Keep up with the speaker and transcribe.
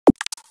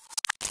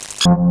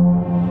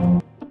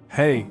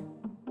Hey!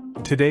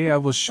 Today I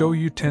will show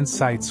you 10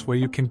 sites where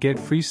you can get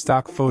free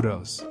stock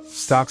photos.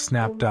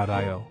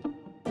 Stocksnap.io.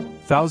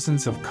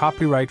 Thousands of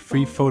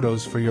copyright-free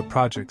photos for your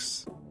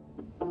projects.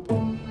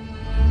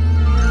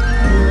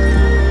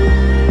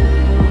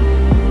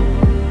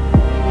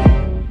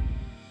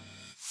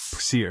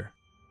 Pxhere.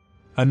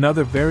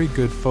 Another very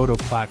good photo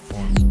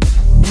platform.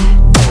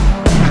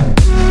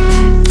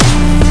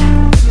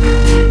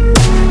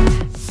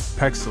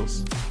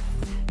 Pexels.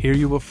 Here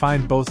you will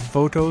find both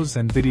photos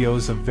and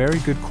videos of very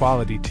good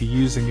quality to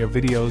use in your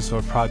videos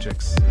or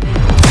projects.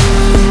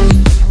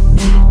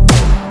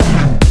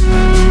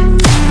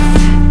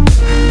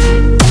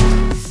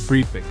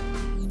 Freepik.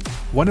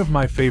 One of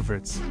my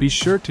favorites. Be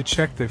sure to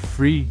check the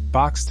free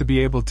box to be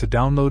able to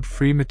download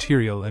free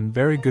material in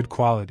very good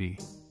quality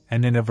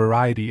and in a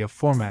variety of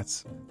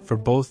formats for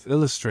both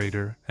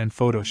Illustrator and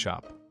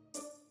Photoshop.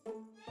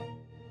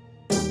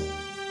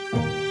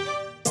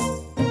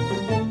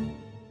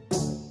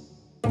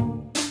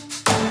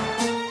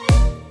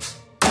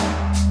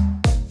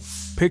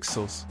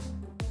 Pixels.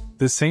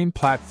 The same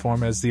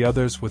platform as the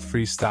others with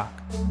free stock.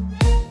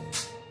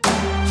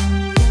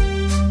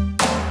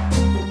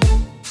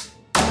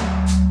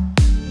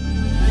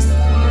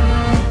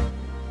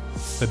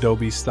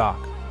 Adobe Stock.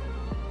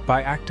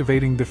 By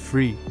activating the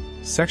free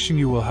section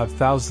you will have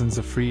thousands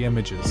of free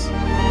images.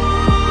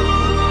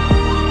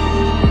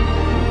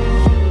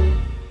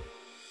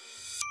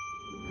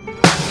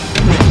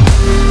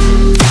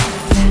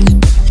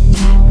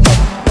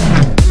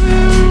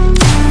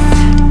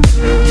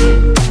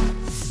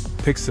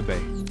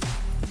 Pixabay.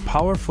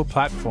 Powerful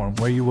platform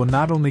where you will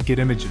not only get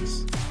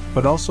images,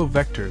 but also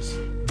vectors,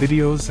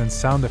 videos and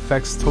sound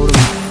effects totally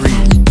free.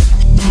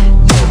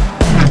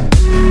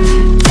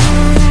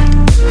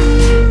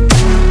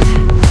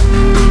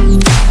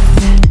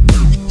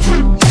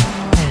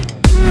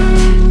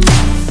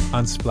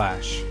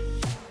 Unsplash.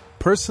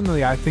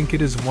 Personally, I think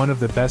it is one of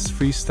the best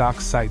free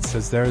stock sites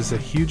as there is a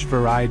huge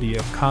variety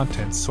of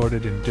content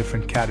sorted in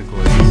different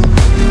categories.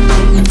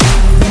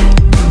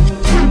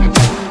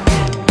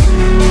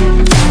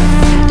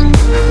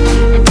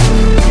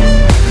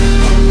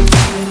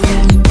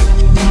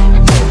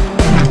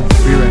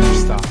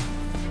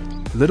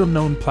 Freerangestock. Little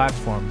known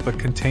platform but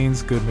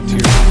contains good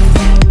material.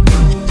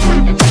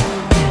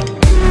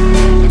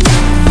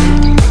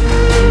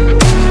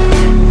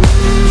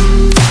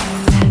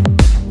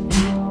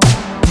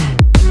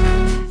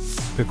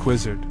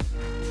 Pikwizard.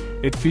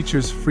 It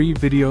features free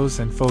videos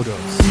and photos.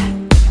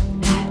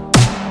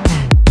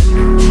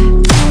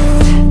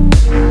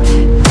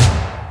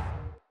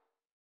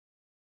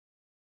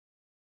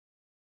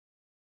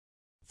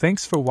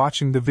 Thanks for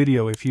watching the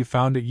video. If you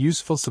found it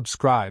useful,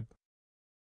 subscribe,